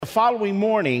following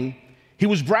morning, he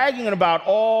was bragging about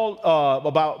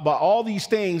all these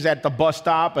things at the bus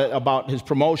stop, about his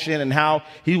promotion and how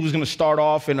he was going to start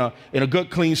off in a good,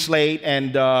 clean slate,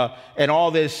 and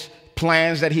all this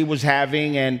plans that he was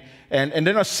having. And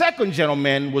then a second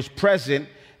gentleman was present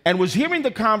and was hearing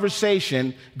the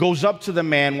conversation, goes up to the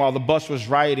man while the bus was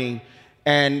riding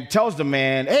and tells the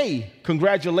man, "Hey,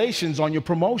 congratulations on your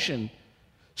promotion.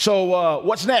 So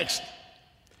what's next?"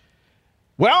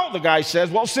 Well, the guy says,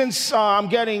 "Well, since I'm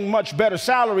getting much better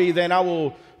salary, then I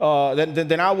will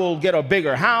get a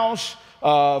bigger house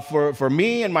for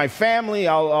me and my family.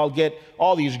 I'll get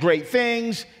all these great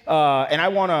things, and I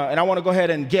wanna go ahead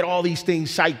and get all these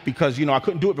things psyched because I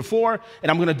couldn't do it before,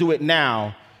 and I'm gonna do it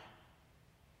now."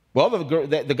 Well,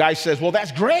 the guy says, "Well,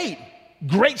 that's great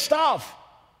stuff.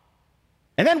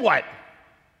 And then what?"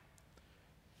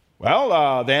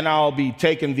 "Well, then I'll be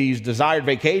taking these desired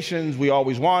vacations we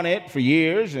always wanted for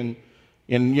years, and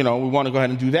we want to go ahead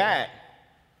and do that."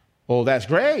 "Well, that's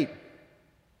great.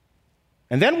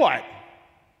 And then what?"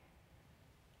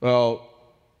 "Well,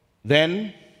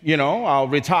 then, I'll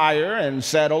retire and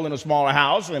settle in a smaller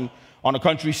house and on the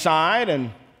countryside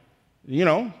and,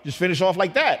 just finish off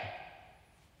like that."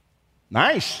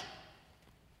 "Nice.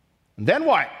 And then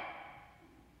what?"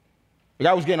 The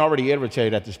guy was getting already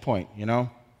irritated at this point, And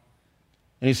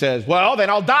he says, "Well, then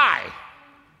I'll die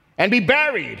and be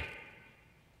buried."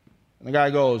 And the guy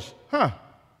goes, "Huh,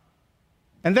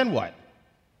 and then what?"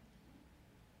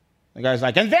 The guy's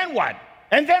like, "And then what?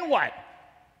 And then what?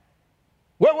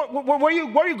 Where are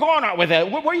you going at with it?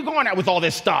 Where are you going at with all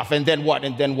this stuff? And then what?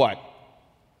 And then what?"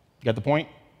 Get the point?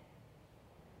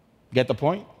 Get the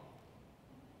point?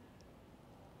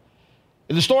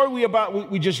 In the story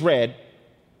we just read,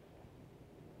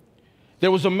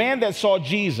 there was a man that saw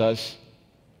Jesus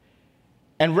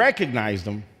and recognized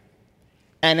him,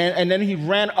 and then he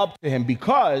ran up to him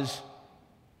because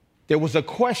there was a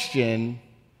question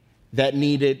that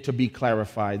needed to be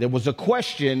clarified. There was a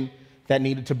question that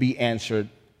needed to be answered.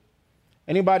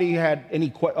 Anybody had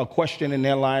a question in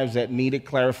their lives that needed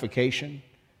clarification?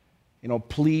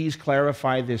 Please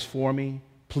clarify this for me.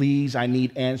 Please, I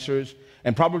need answers.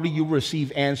 And probably you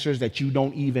receive answers that you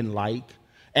don't even like,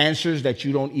 answers that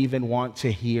you don't even want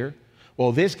to hear.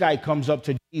 Well, this guy comes up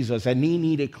to Jesus and he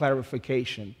needed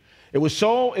clarification. It was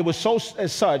so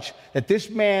as such that this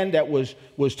man that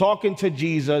was talking to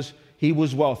Jesus, he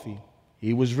was wealthy.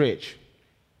 He was rich.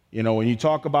 When you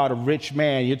talk about a rich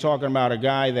man, you're talking about a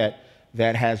guy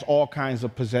that has all kinds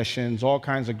of possessions, all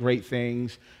kinds of great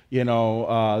things.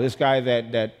 This guy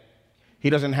that he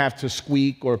doesn't have to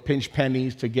squeak or pinch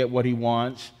pennies to get what he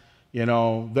wants.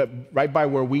 That right by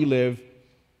where we live,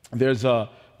 there's a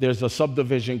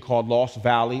subdivision called Lost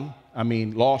Valley.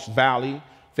 Lost Valley.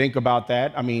 Think about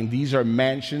that. These are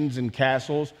mansions and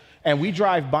castles, and we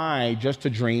drive by just to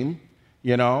dream,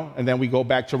 and then we go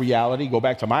back to reality, go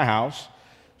back to my house.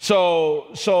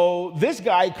 So this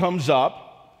guy comes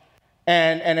up,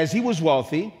 and as he was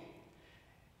wealthy,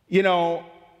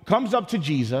 comes up to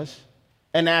Jesus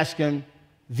and asks him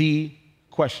the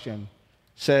question.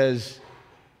 Says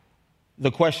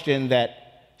the question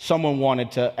that someone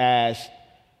wanted to ask,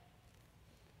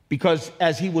 because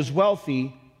as he was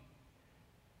wealthy,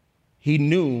 he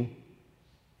knew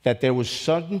that there were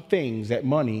certain things that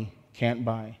money can't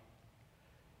buy.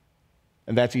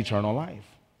 And that's eternal life.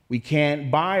 We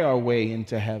can't buy our way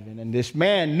into heaven. And this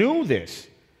man knew this.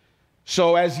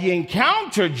 So as he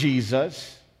encountered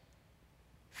Jesus,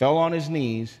 fell on his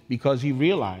knees because he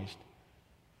realized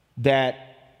that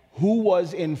who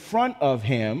was in front of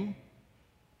him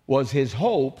was his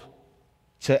hope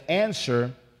to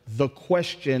answer the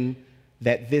question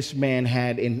that this man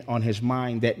had on his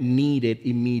mind that needed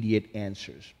immediate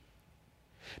answers.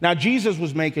 Now, Jesus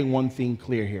was making one thing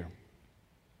clear here.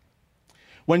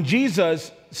 When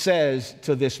Jesus says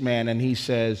to this man, and he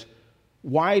says,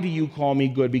 "Why do you call me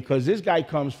good?" Because this guy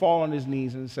comes, fall on his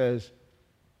knees, and says,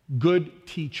 "Good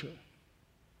teacher,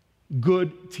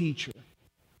 good teacher."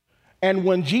 And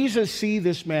when Jesus sees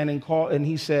this man and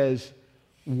he says,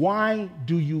 "Why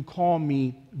do you call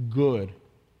me good?"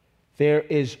 There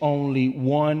is only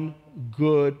one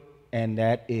good, and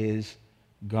that is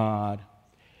God.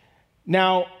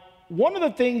 Now, one of the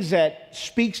things that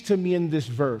speaks to me in this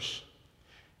verse,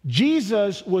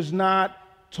 Jesus was not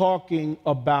talking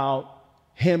about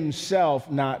himself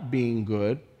not being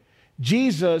good.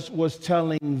 Jesus was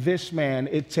telling this man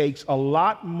it takes a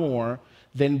lot more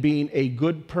than being a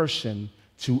good person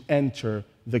to enter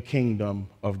the kingdom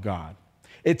of God.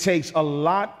 It takes a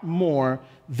lot more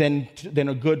than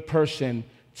a good person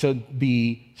to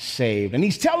be saved. And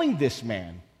he's telling this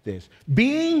man this.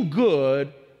 Being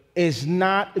good is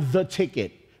not the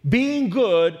ticket. Being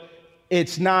good,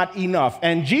 it's not enough.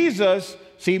 And Jesus,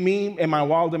 see, me in my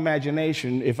wild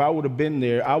imagination, if I would have been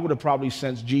there, I would have probably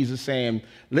sensed Jesus saying,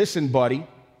 listen, buddy,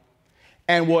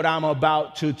 and what I'm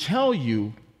about to tell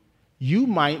you, you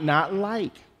might not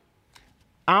like.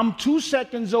 I'm 2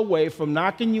 seconds away from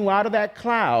knocking you out of that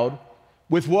cloud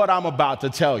with what I'm about to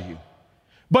tell you.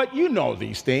 But you know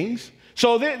these things.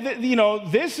 So,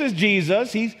 this is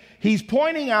Jesus. He's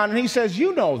pointing out and he says,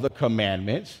 you know the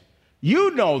commandments.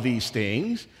 You know these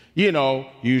things. You know,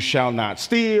 you shall not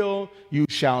steal. You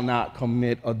shall not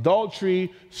commit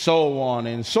adultery, so on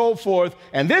and so forth.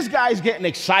 And this guy's getting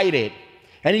excited.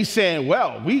 And he's saying,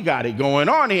 well, we got it going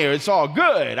on here. It's all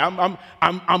good. I'm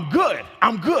good.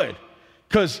 I'm good.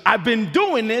 Because I've been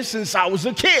doing this since I was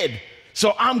a kid.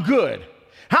 So I'm good.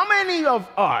 How many of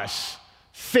us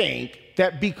think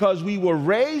that because we were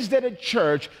raised at a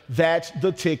church, that's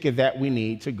the ticket that we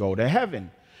need to go to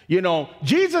heaven? You know,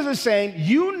 Jesus is saying,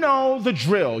 you know the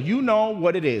drill. You know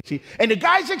what it is. And the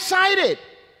guy's excited.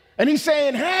 And he's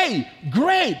saying, hey,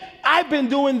 great. I've been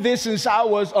doing this since I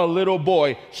was a little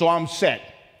boy, so I'm set.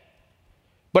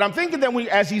 But I'm thinking that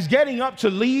as he's getting up to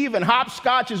leave and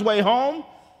hopscotch his way home,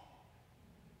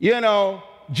 you know,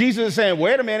 Jesus is saying,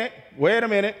 wait a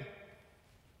minute.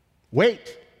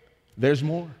 Wait, there's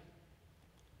more.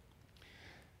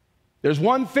 There's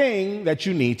one thing that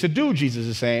you need to do, Jesus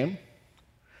is saying.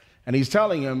 And he's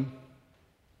telling him,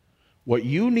 what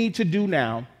you need to do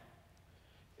now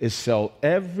is sell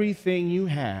everything you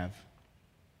have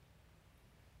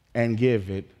and give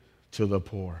it to the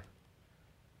poor.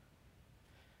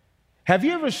 Have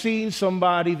you ever seen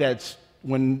somebody that's,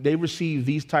 when they receive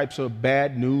these types of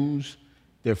bad news,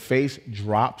 their face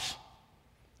drops?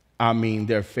 I mean,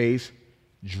 their face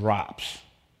drops.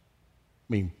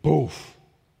 I mean, boof.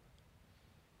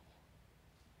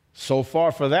 So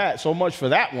much for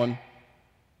that one.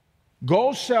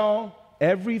 Go sell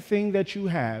everything that you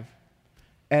have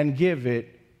and give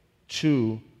it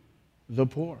to the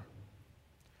poor.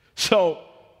 So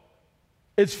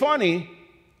it's funny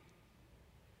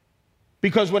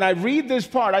because when I read this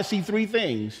part, I see 3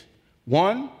 things.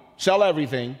 1, sell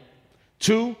everything.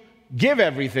 2, give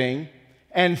everything.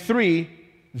 And 3,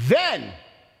 then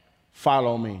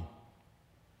follow me.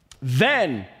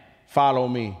 Then follow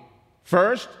me.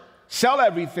 First, sell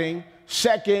everything.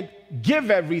 Second,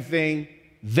 give everything.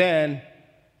 Then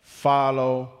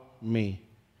follow me.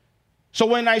 So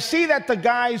when I see that the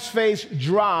guy's face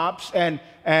drops and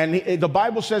the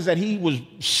Bible says that he was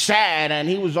sad and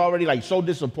he was already like so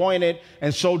disappointed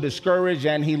and so discouraged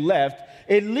and he left,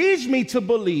 it leads me to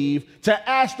believe, to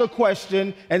ask the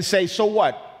question and say, so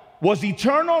what? Was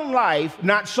eternal life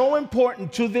not so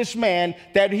important to this man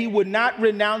that he would not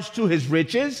renounce to his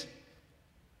riches?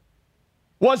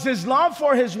 Was his love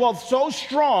for his wealth so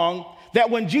strong that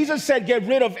when Jesus said, get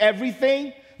rid of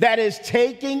everything, that is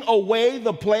taking away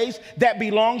the place that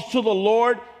belongs to the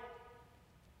Lord,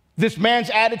 this man's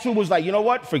attitude was like, you know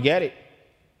what? Forget it.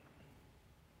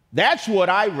 That's what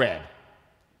I read.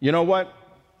 You know what?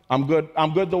 I'm good.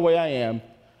 I'm good the way I am.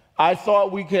 I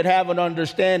thought we could have an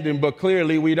understanding, but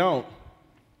clearly we don't.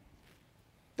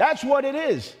 That's what it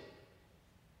is.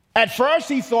 At first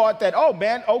he thought that, oh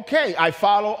man, okay, I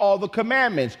follow all the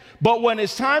commandments. But when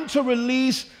it's time to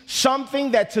release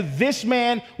something that to this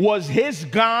man was his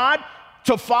God,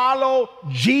 to follow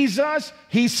Jesus,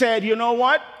 he said, you know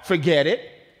what? Forget it.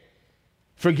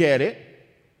 Forget it.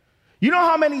 You know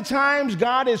how many times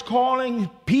God is calling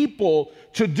people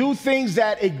to do things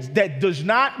that does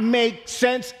not make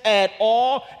sense at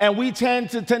all, and we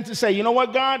tend to say, you know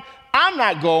what, God, I'm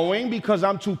not going because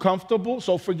I'm too comfortable,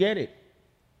 so forget it.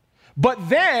 But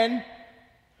then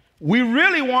we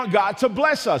really want God to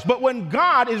bless us. But when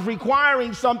God is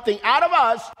requiring something out of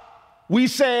us, we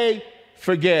say,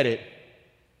 forget it.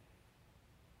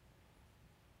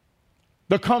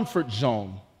 The comfort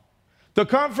zone. The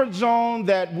comfort zone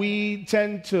that we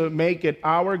tend to make it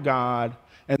our God,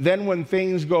 and then when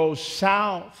things go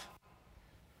south,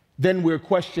 then we're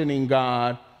questioning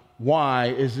God, why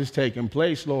is this taking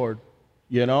place, Lord?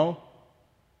 You know?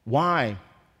 Why?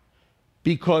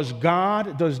 Because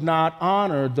God does not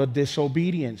honor the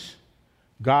disobedience.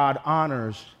 God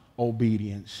honors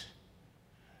obedience.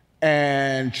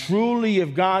 And truly,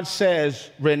 if God says,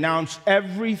 renounce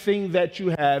everything that you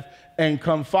have and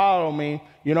come follow me,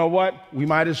 you know what? We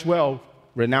might as well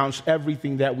renounce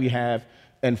everything that we have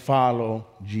and follow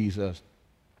Jesus.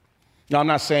 Now, I'm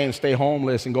not saying stay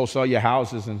homeless and go sell your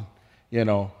houses and, you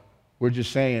know, we're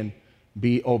just saying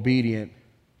be obedient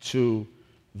to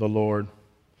the Lord.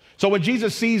 So when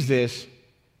Jesus sees this,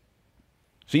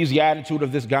 sees the attitude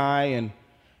of this guy, and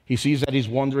he sees that he's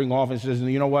wandering off and says,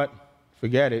 you know what?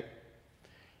 Forget it.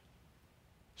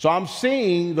 So I'm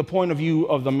seeing the point of view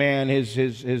of the man,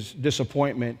 his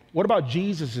disappointment. What about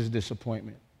Jesus'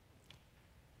 disappointment?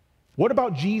 What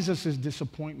about Jesus'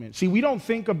 disappointment? See, we don't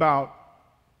think about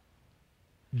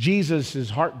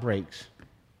Jesus' heartbreaks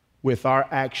with our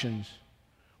actions.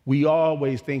 We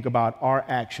always think about our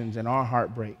actions and our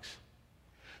heartbreaks.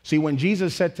 See, when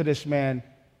Jesus said to this man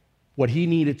what he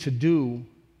needed to do,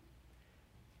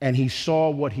 and he saw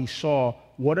what he saw,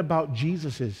 what about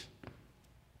Jesus'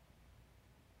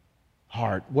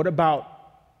 heart? What about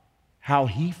how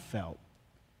he felt?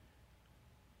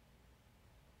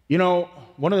 You know,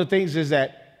 one of the things is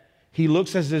that he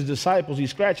looks at his disciples, he's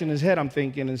scratching his head, I'm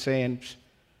thinking, and saying,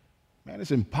 man,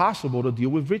 it's impossible to deal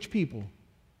with rich people.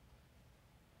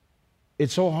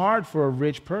 It's so hard for a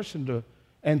rich person to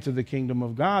enter the kingdom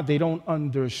of God. They don't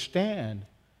understand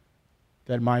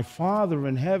that my Father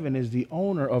in heaven is the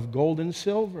owner of gold and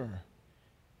silver,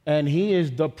 and he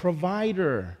is the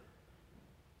provider.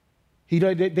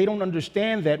 They don't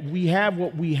understand that we have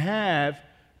what we have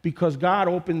because God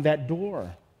opened that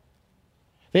door.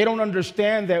 They don't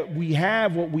understand that we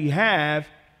have what we have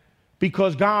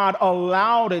because God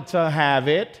allowed it to have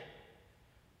it.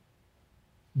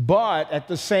 But at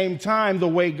the same time, the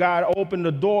way God opened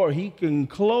the door, he can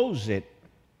close it.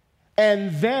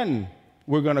 And then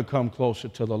we're going to come closer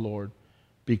to the Lord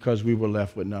because we were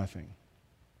left with nothing.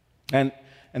 And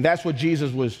that's what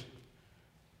Jesus was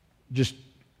just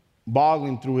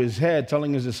boggling through his head,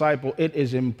 telling his disciple, it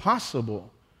is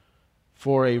impossible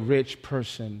for a rich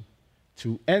person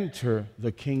to enter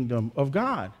the kingdom of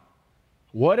God.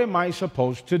 What am I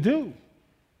supposed to do?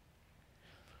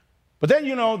 But then,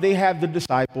 they have the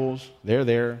disciples. They're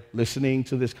there listening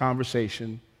to this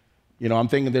conversation. I'm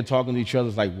thinking they're talking to each other.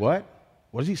 It's like, what?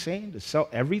 What is he saying? To sell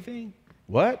everything?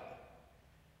 What?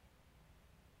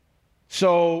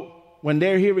 So when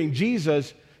they're hearing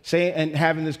Jesus say and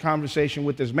having this conversation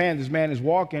with this man is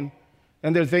walking,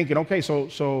 and they're thinking, okay,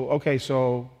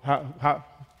 so how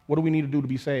what do we need to do to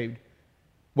be saved?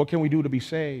 What can we do to be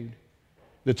saved?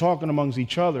 They're talking amongst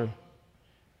each other.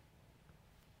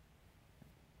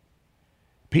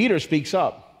 Peter speaks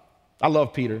up. I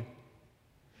love Peter.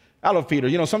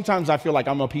 Sometimes I feel like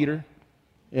I'm a Peter,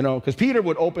 because Peter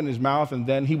would open his mouth and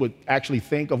then he would actually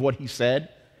think of what he said.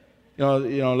 A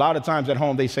lot of times at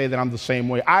home they say that I'm the same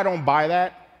way. I don't buy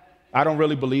that. I don't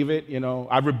really believe it.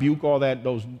 I rebuke all that,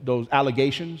 those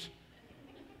allegations.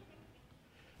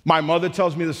 My mother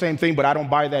tells me the same thing, but I don't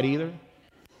buy that either.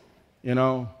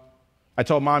 I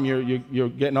told Mom, you're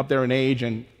getting up there in age,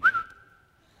 and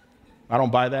I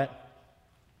don't buy that.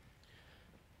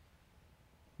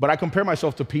 But I compare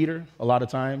myself to Peter a lot of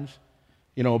times,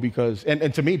 because,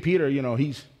 and to me, Peter,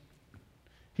 he's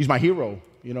my hero.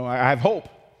 I have hope.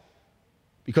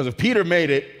 Because if Peter made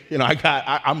it,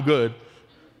 I'm good.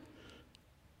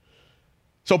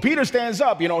 So Peter stands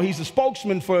up, he's the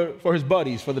spokesman for his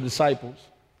buddies, for the disciples.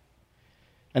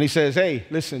 And he says, hey,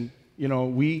 listen,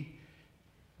 we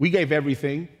gave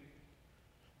everything.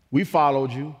 We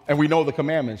followed you, and we know the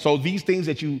commandments. So these things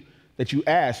that you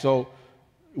asked, so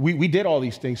we did all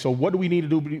these things. So what do we need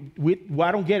to do?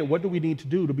 I don't get it. What do we need to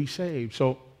do to be saved?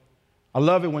 So I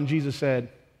love it when Jesus said,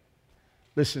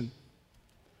 listen,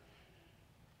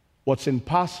 what's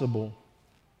impossible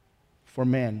for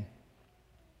men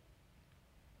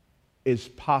is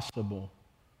possible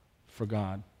for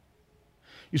God.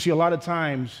 You see, a lot of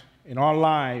times in our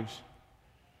lives,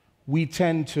 we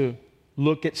tend to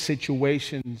look at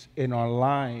situations in our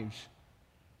lives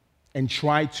and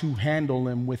try to handle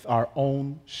them with our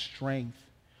own strength,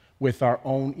 with our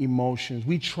own emotions.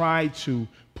 We try to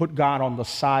put God on the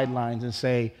sidelines and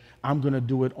say, I'm going to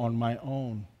do it on my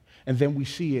own. And then we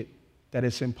see it, that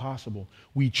it's impossible.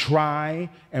 We try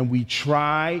and we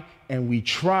try and we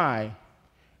try,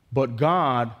 but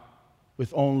God,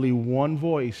 with only one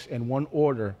voice and one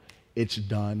order, it's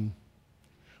done.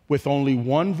 With only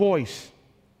one voice,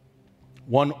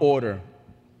 one order,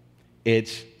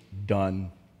 it's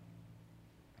done.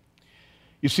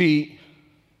 You see,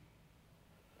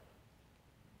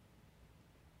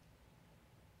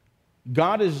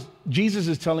 Jesus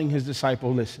is telling his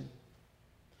disciple, listen,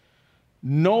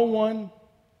 no one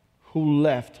who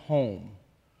left home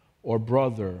or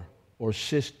brother or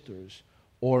sisters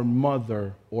or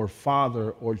mother or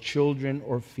father or children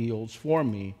or fields for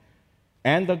me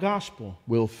and the gospel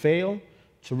will fail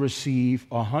to receive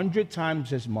 100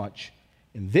 times as much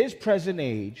in this present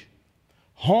age,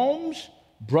 homes,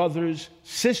 brothers,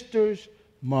 sisters,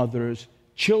 mothers,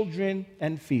 children,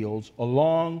 and fields,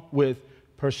 along with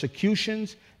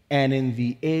persecutions, and in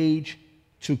the age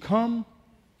to come,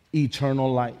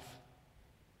 eternal life.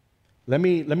 Let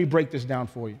me break this down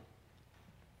for you.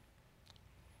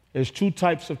 There's two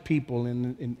types of people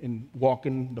in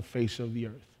walking the face of the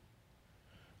earth.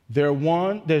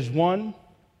 There's one,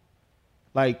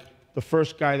 like the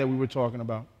first guy that we were talking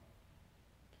about,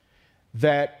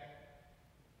 that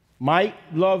might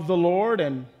love the Lord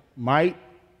and might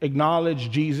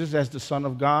acknowledge Jesus as the Son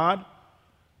of God,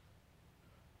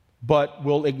 but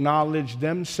will acknowledge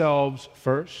themselves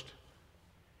first,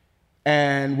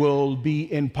 and will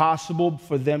be impossible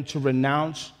for them to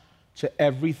renounce to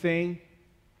everything,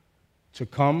 to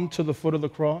come to the foot of the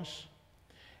cross.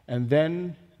 And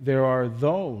then there are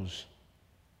those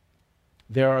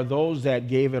that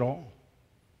gave it all.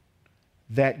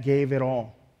 That gave it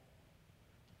all.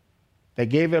 They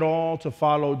gave it all to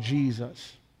follow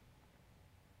Jesus.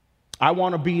 I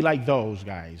want to be like those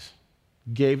guys.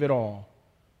 Gave it all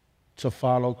to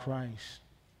follow Christ.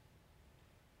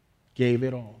 Gave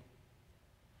it all.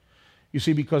 You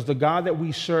see, because the God that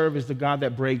we serve is the God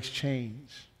that breaks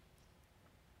chains.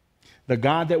 The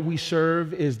God that we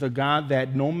serve is the God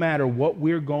that no matter what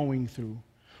we're going through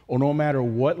or no matter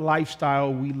what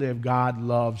lifestyle we live, God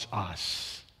loves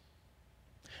us.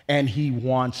 And He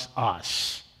wants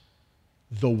us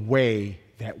the way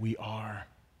that we are.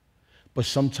 But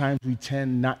sometimes we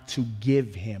tend not to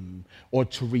give Him or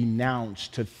to renounce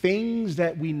to things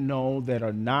that we know that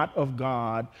are not of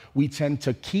God. We tend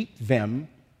to keep them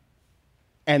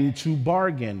and to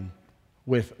bargain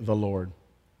with the Lord.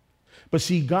 But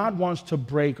see, God wants to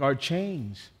break our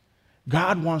chains.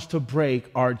 God wants to break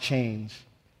our chains.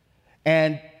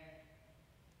 And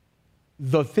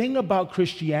the thing about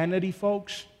Christianity,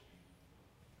 folks,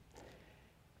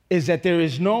 is that there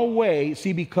is no way,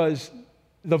 see, because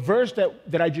the verse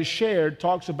that I just shared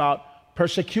talks about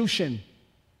persecution.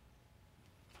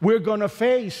 We're going to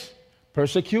face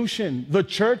persecution. The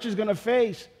church is going to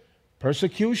face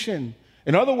persecution.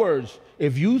 In other words,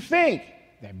 if you think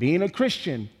that being a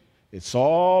Christian, it's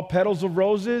all petals of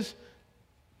roses,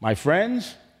 my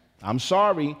friends, I'm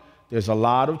sorry, there's a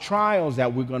lot of trials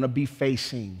that we're going to be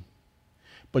facing.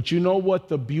 But you know what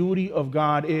the beauty of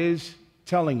God is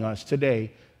telling us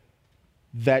today?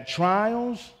 That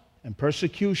trials and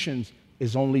persecutions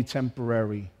is only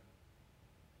temporary.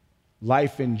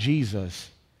 Life in Jesus,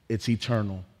 it's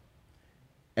eternal.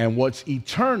 And what's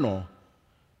eternal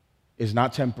is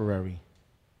not temporary.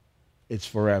 It's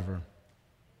forever.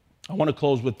 I want to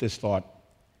close with this thought.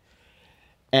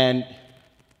 And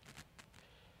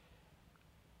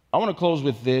I want to close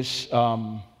with this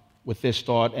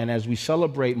thought. And as we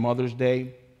celebrate Mother's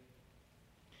Day,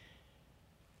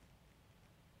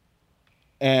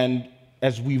 and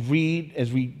as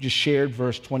we just shared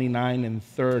verse 29 and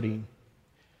 30,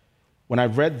 when I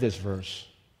read this verse,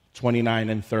 29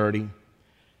 and 30,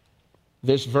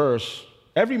 this verse,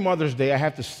 every Mother's Day I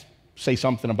have to say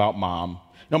something about mom.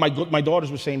 You know, my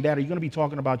daughters were saying, Dad, are you going to be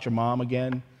talking about your mom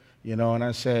again? You know, and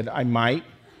I said, I might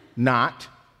not,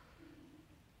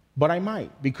 but I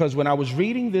might. Because when I was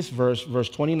reading this verse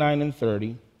 29 and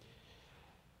 30,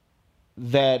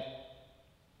 that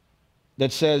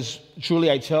says, truly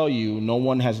I tell you, no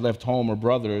one has left home or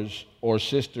brothers or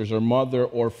sisters or mother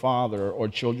or father or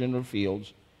children or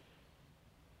fields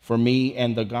for me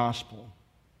and the gospel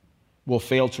will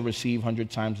fail to receive 100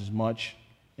 times as much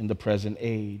in the present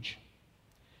age.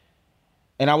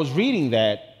 And I was reading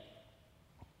that,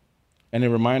 and it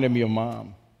reminded me of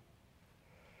mom.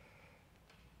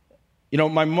 You know,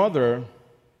 my mother,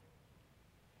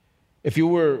 if you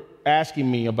were asking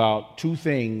me about two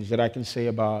things that I can say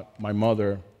about my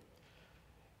mother,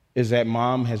 is that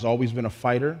mom has always been a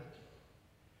fighter,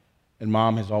 and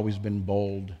mom has always been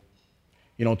bold,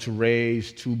 you know, to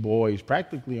raise two boys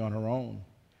practically on her own.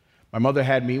 My mother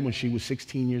had me when she was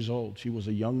 16 years old. She was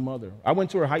a young mother. I went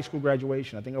to her high school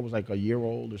graduation. I think I was like a year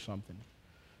old or something,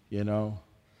 you know.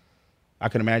 I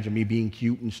can imagine me being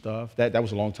cute and stuff. That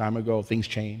was a long time ago. Things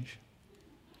change.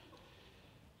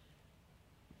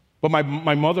 But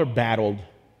my mother battled.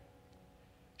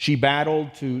 She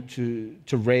battled to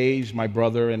raise my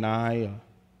brother and I,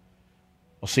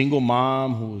 a single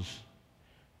mom who was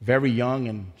very young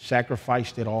and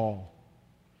sacrificed it all.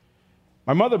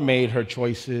 My mother made her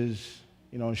choices.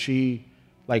 You know, she,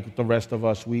 like the rest of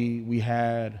us, we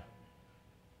hit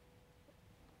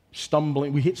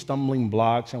stumbling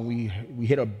blocks, and we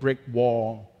hit a brick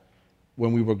wall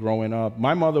when we were growing up.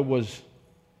 My mother was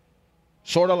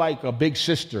sort of like a big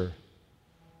sister,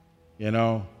 you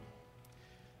know.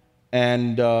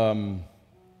 And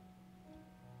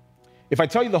if I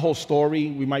tell you the whole story,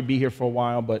 we might be here for a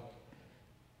while, but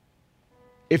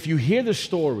if you hear the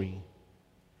story,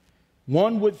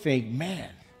 one would think, man,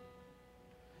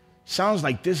 sounds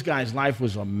like this guy's life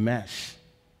was a mess.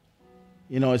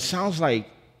 You know, it sounds like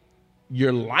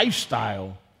your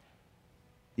lifestyle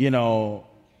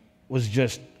was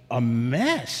just a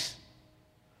mess.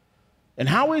 And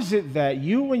how is it that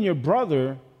you and your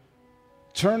brother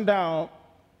turned out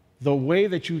the way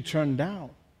that you turned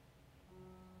out?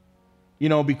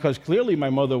 Because clearly my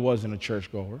mother wasn't a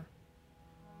churchgoer.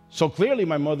 So clearly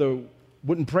my mother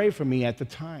wouldn't pray for me at the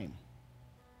time.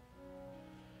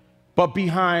 But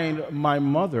behind my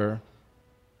mother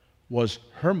was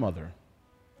her mother.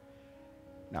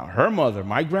 Now, her mother,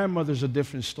 my grandmother's a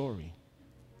different story.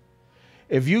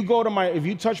 If you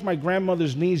touch my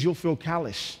grandmother's knees, you'll feel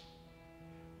callous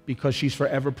because she's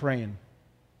forever praying.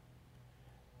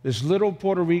 This little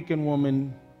Puerto Rican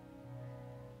woman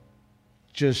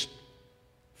just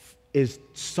is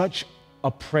such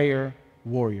a prayer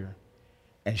warrior,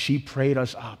 and she prayed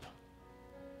us up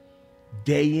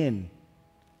day in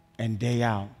and day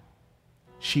out.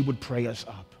 She would pray us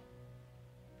up.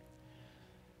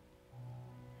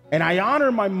 And I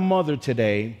honor my mother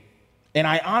today, and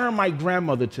I honor my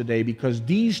grandmother today, because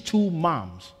these two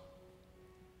moms,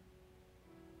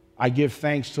 I give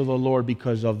thanks to the Lord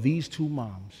because of these two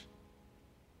moms.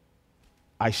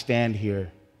 I stand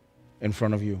here in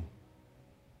front of you.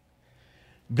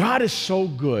 God is so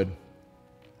good.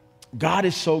 God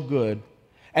is so good.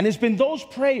 And it's been those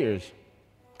prayers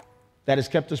that has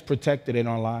kept us protected in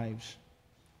our lives.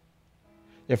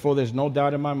 Therefore, there's no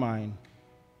doubt in my mind,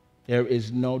 there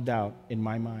is no doubt in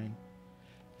my mind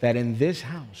that in this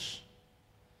house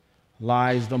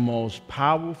lies the most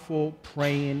powerful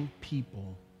praying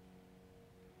people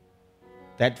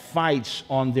that fights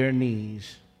on their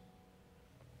knees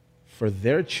for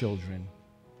their children.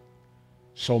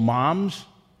 So moms,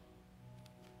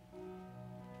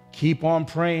 keep on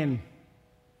praying.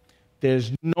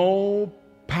 There's no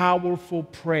powerful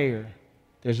prayer.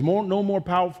 There's no more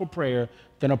powerful prayer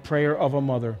than a prayer of a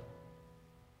mother.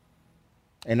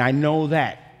 And I know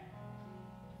that.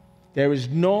 There is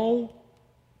no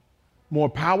more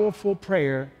powerful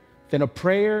prayer than a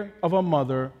prayer of a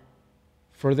mother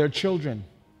for their children.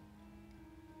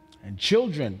 And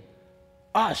children,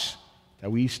 us, that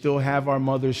we still have our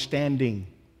mothers standing.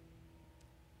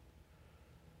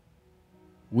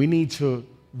 We need to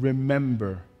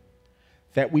remember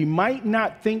that we might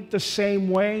not think the same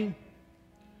way,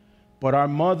 but our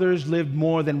mothers lived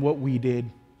more than what we did.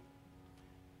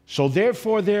 So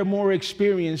therefore, they're more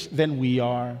experienced than we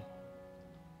are.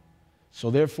 So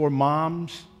therefore,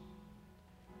 moms,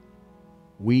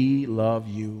 we love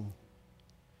you.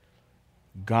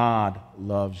 God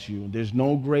loves you. There's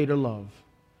no greater love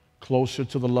closer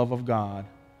to the love of God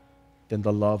than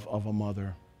the love of a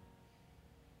mother.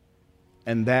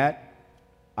 And that,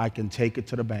 I can take it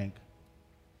to the bank.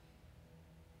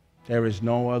 There is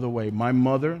no other way. My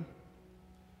mother,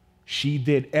 she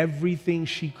did everything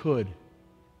she could.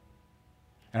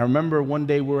 And I remember one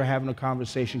day we were having a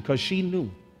conversation because she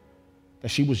knew that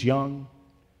she was young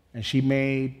and she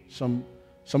made some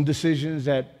decisions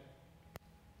that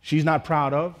she's not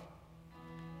proud of.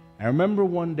 I remember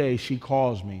one day she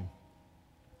calls me.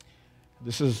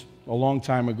 This is a long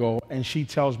time ago, and she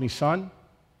tells me, "Son,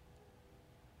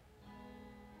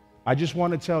 I just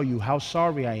want to tell you how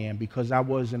sorry I am because I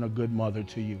wasn't a good mother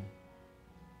to you."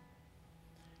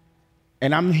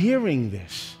 And I'm hearing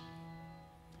this.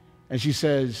 And she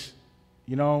says,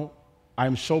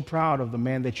 "I'm so proud of the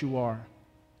man that you are.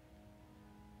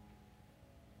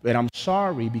 But I'm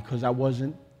sorry because I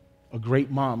wasn't a great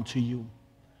mom to you."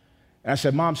 And I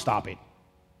said, "Mom, stop it.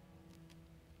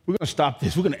 We're going to stop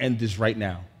this. We're going to end this right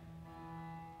now.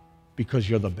 Because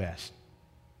you're the best.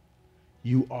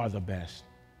 You are the best.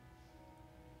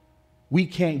 We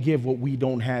can't give what we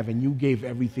don't have, and you gave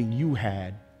everything you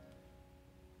had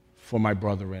for my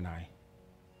brother and I.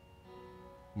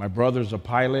 My brother's a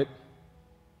pilot.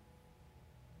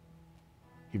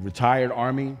 He retired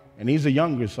Army, and he's the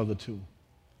youngest of the two.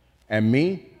 And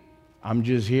me, I'm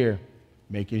just here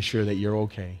making sure that you're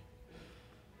okay."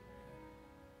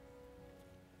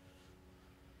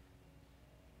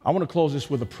 I want to close this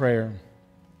with a prayer.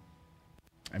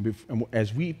 And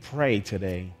as we pray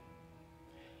today,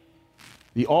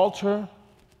 the altar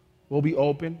will be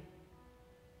open.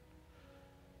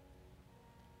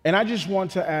 And I just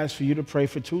want to ask for you to pray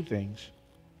for two things.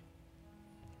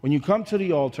 When you come to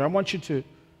the altar, I want you to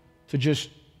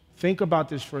just think about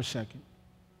this for a second.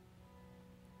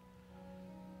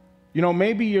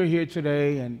 Maybe you're here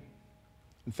today and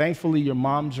thankfully your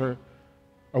moms are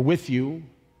with you,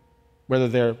 whether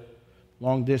they're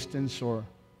long distance or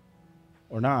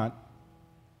not.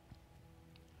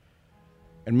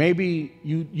 And maybe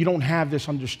you don't have this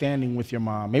understanding with your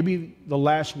mom. Maybe the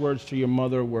last words to your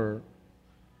mother were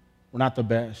not the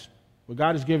best. But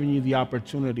God has given you the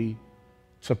opportunity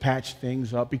to patch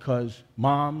things up because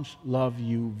moms love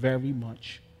you very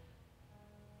much.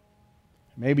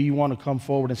 Maybe you want to come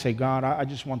forward and say, God, I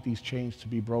just want these chains to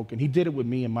be broken. He did it with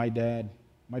me and my dad.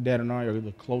 My dad and I are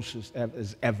the closest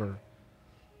as ever.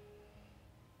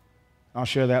 I'll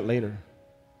share that later.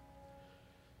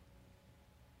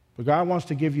 But God wants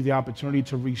to give you the opportunity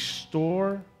to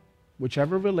restore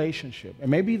whichever relationship.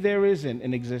 And maybe there isn't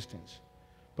in existence,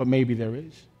 but maybe there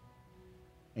is.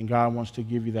 And God wants to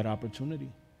give you that opportunity.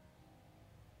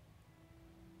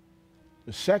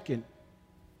 The second,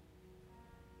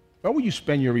 where will you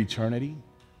spend your eternity?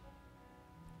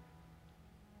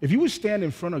 If you would stand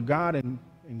in front of God and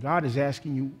God is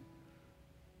asking you,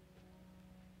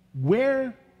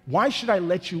 why should I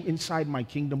let you inside my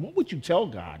kingdom? What would you tell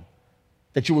God?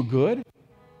 That you were good?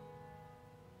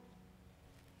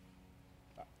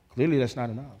 Clearly that's not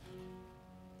enough.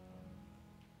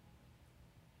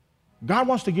 God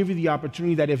wants to give you the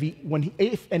opportunity that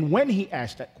if and when he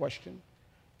asks that question,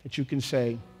 that you can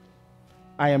say,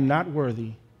 I am not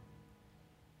worthy,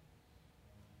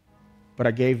 but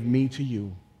I gave me to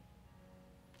you,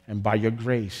 and by your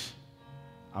grace,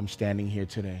 I'm standing here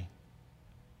today.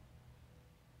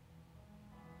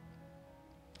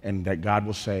 And that God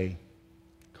will say,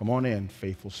 come on in,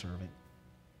 faithful servant.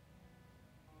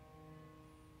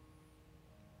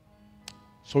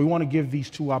 So we want to give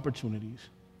these two opportunities.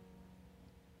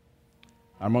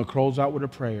 I'm going to close out with a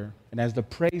prayer. And as the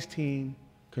praise team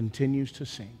continues to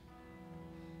sing,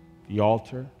 the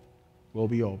altar will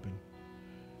be open.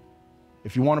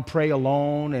 If you want to pray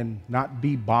alone and not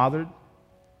be bothered,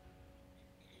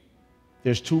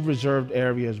 there's two reserved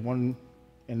areas, one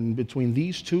in between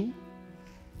these two,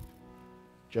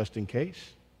 just in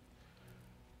case.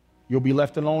 You'll be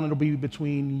left alone. It'll be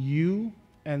between you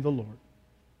and the Lord.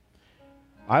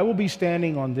 I will be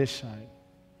standing on this side,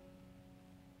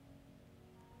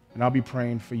 and I'll be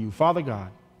praying for you. Father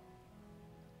God,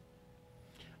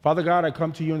 I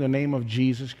come to you in the name of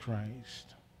Jesus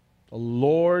Christ, the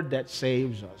Lord that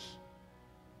saves us,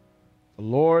 the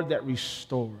Lord that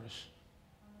restores,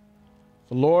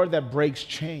 the Lord that breaks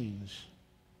chains,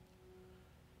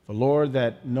 the Lord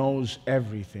that knows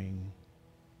everything.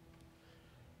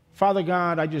 Father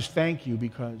God, I just thank you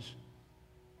because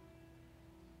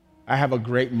I have a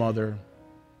great mother,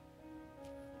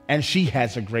 and she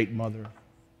has a great mother.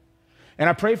 And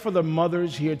I pray for the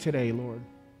mothers here today, Lord.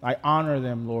 I honor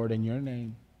them, Lord, in your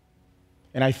name.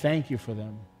 And I thank you for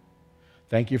them.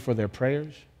 Thank you for their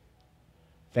prayers.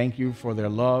 Thank you for their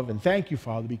love. And thank you,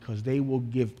 Father, because they will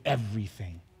give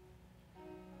everything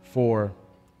for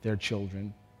their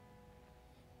children.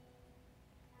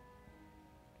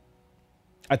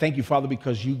 I thank you, Father,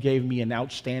 because you gave me an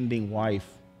outstanding wife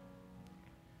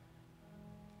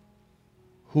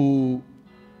who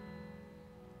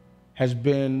has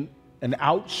been an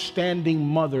outstanding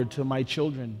mother to my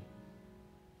children.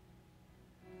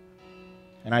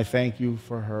 And I thank you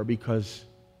for her because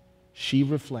she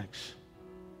reflects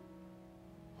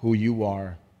who you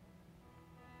are.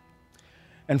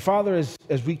 And Father,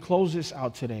 as we close this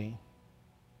out today,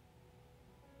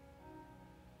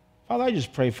 Father, I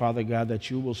just pray, Father God, that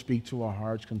you will speak to our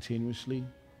hearts continuously.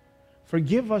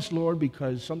 Forgive us, Lord,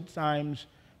 because sometimes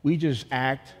we just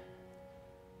act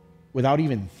without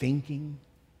even thinking.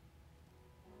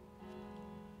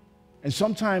 And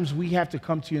sometimes we have to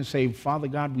come to you and say, Father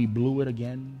God, we blew it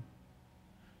again.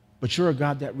 But you're a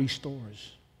God that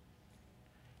restores.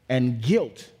 And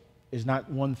guilt is not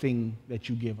one thing that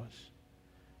you give us.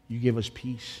 You give us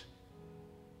peace.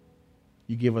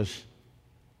 You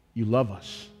love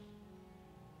us.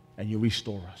 And you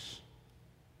restore us.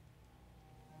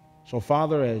 So,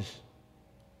 Father,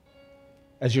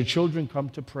 as your children come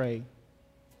to pray,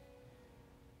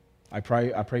 I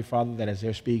pray, Father, that as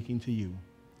they're speaking to you,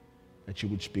 that you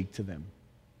would speak to them.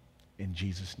 In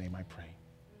Jesus' name I pray.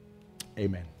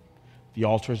 Amen. The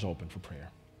altar is open for prayer.